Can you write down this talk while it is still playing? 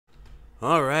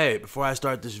Alright, before I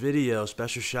start this video,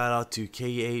 special shout out to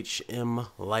KHM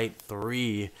Light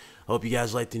 3. Hope you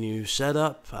guys like the new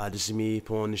setup. This is me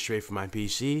pulling this straight from my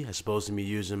PC. I supposed to be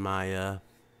using my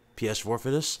PS4 for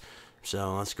this.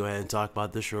 So let's go ahead and talk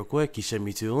about this real quick. He sent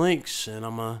me 2 links and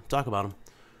I'm going to talk about them.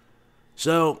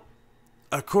 So,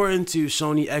 according to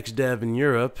Sony XDev in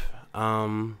Europe,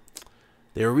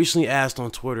 they were recently asked on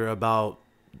Twitter about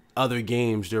other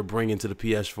games they're bringing to the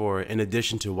PS4 in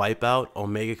addition to Wipeout,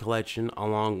 Omega Collection,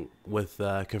 along with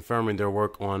confirming their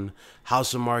work on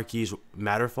House of Marquis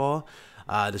Matterfall.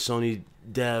 The Sony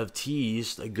dev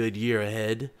teased a good year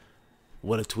ahead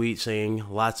with a tweet saying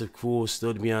lots of cool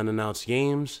still to be unannounced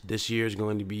games. This year is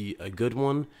going to be a good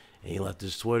one, and he left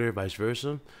his Twitter, vice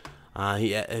versa.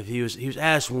 He was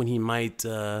asked when we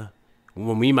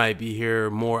might be hear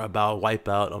more about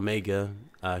Wipeout Omega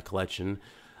Collection.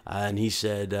 And he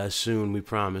said, soon we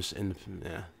promise.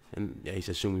 He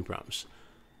said, soon we promise.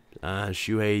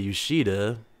 Shuhei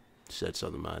Yoshida said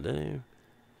something about that.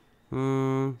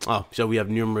 So we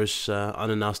have numerous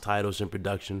unannounced titles in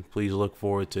production. Please look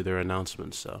forward to their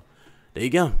announcements. So there you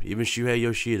go. Even Shuhei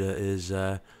Yoshida is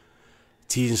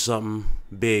teasing something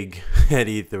big at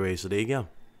E3. So there you go.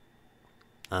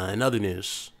 In other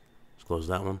news, let's close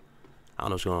that one. I don't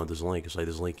know what's going on with this link. It's like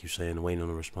this link you're saying waiting on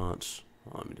a response.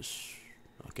 Let me just...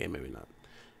 Okay, maybe not.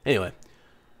 Anyway,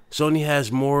 Sony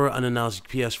has more unannounced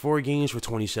PS4 games for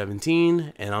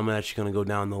 2017, and I'm actually going to go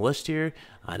down the list here.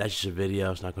 That's just a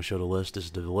video. It's not going to show the list. This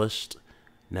is the list.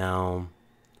 Now,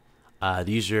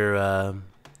 these are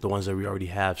the ones that we already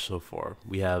have so far.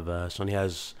 We have Sony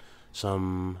has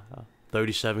some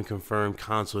 37 confirmed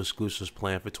console exclusives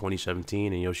planned for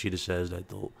 2017, and Yoshida says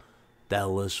that that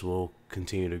list will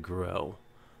continue to grow.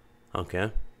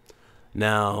 Okay.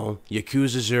 Now,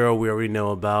 Yakuza 0, we already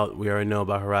know about. We already know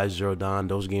about Horizon Zero Dawn.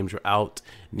 Those games are out.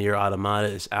 Nier Automata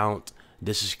is out.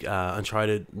 This is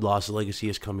Uncharted Lost Legacy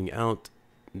is coming out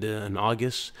in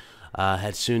August.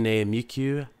 Hatsune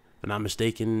Miku, if I'm not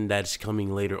mistaken, that's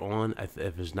coming later on.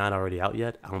 If it's not already out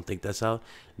yet, I don't think that's out.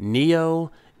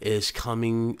 Neo is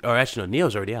coming, or actually no,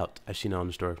 Neo's already out. I've seen it on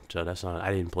the store, so that's not.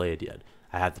 I didn't play it yet.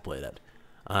 I have to play that.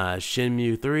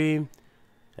 Shenmue 3.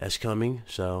 That's coming,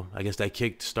 so I guess that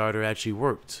Kickstarter actually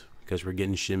worked because we're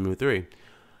getting Shenmue 3.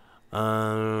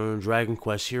 Dragon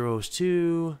Quest Heroes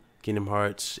 2, Kingdom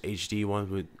Hearts HD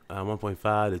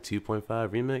 1.5 to 2.5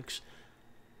 remix.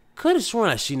 Could have sworn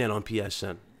I've seen that on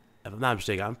PSN. If I'm not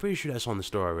mistaken, I'm pretty sure that's on the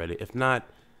store already. If not,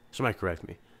 somebody correct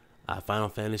me. Final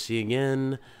Fantasy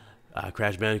again,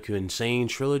 Crash Bandicoot Insane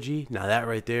Trilogy. Now that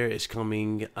right there is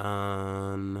coming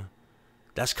on.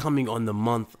 That's coming on the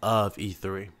month of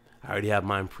E3. I already have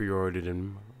mine pre-ordered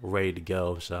and ready to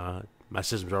go, so my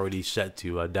system's already set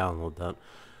to download that.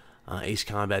 Ace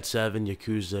Combat 7,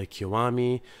 Yakuza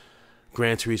Kiwami,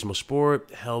 Gran Turismo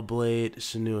Sport, Hellblade,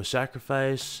 Senua's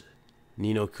Sacrifice,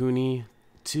 Ni no Kuni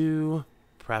 2,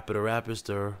 Parappa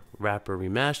the Rapper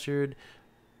Remastered,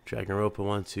 Danganronpa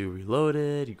 1-2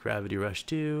 Reloaded, Gravity Rush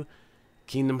 2,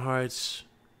 Kingdom Hearts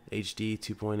HD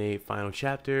 2.8 Final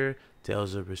Chapter,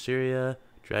 Tales of Berseria,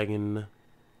 Dragon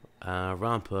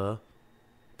Rampa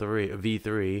 3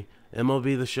 V3,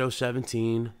 MLB The Show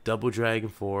 17, Double Dragon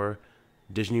 4,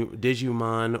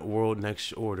 Digimon World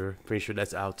Next Order, pretty sure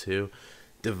that's out too.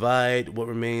 Divide, What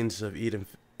Remains of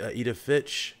Edith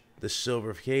Finch, The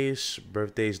Silver Case,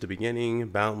 Birthday's the Beginning,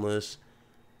 Boundless,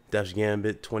 Death's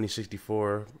Gambit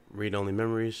 2064, Read Only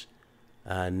Memories,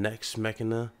 Next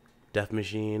Mechana, Death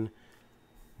Machine,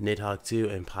 Nidhogg 2,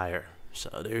 and Pyre.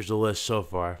 So there's the list so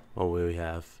far. What we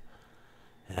have.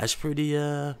 That's pretty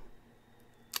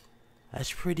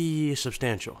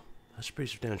substantial. That's a pretty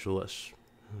substantial list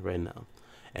right now.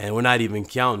 And we're not even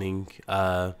counting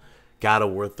God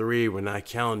of War 3. We're not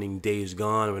counting Days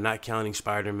Gone. We're not counting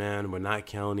Spider-Man. We're not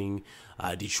counting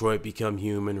Detroit Become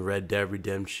Human, Red Dead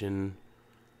Redemption,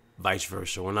 vice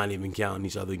versa. We're not even counting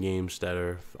these other games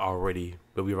that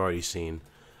we've already seen.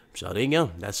 So there you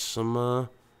go. That's some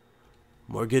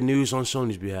more good news on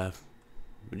Sony's behalf.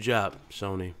 Good job,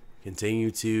 Sony. Continue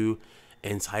to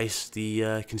entice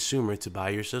the consumer to buy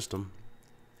your system.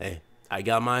 Hey, I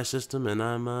got my system and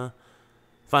I'm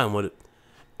fine with it.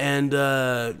 And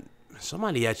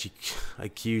somebody actually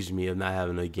accused me of not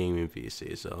having a gaming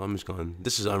PC, so I'm just going.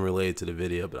 This is unrelated to the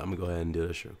video, but I'm gonna go ahead and do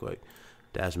this real quick.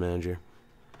 Task Manager.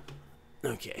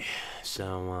 Okay,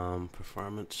 so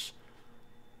performance,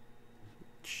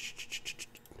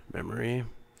 memory.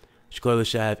 Just clearly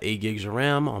should have 8 gigs of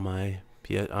RAM on my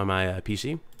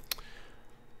PC.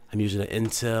 I'm using an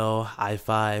Intel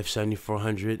i5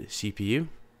 7400 CPU.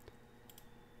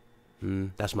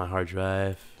 That's my hard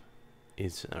drive.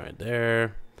 It's right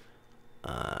there.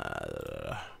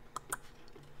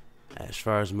 as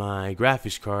far as my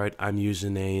graphics card, I'm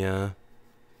using a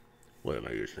what am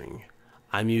I using?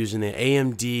 I'm using an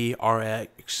AMD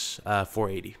RX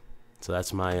 480. So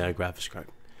that's my graphics card.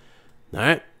 All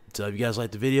right. So if you guys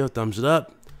liked the video, thumbs it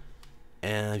up.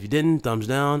 And if you didn't, thumbs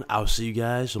down. I'll see you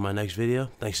guys on my next video.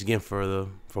 Thanks again for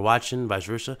watching, vice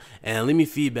versa. And leave me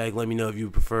feedback. Let me know if you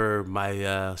prefer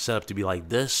my setup to be like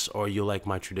this or you like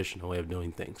my traditional way of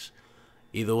doing things.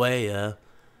 Either way,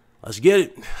 let's get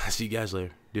it. I'll see you guys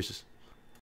later. Deuces.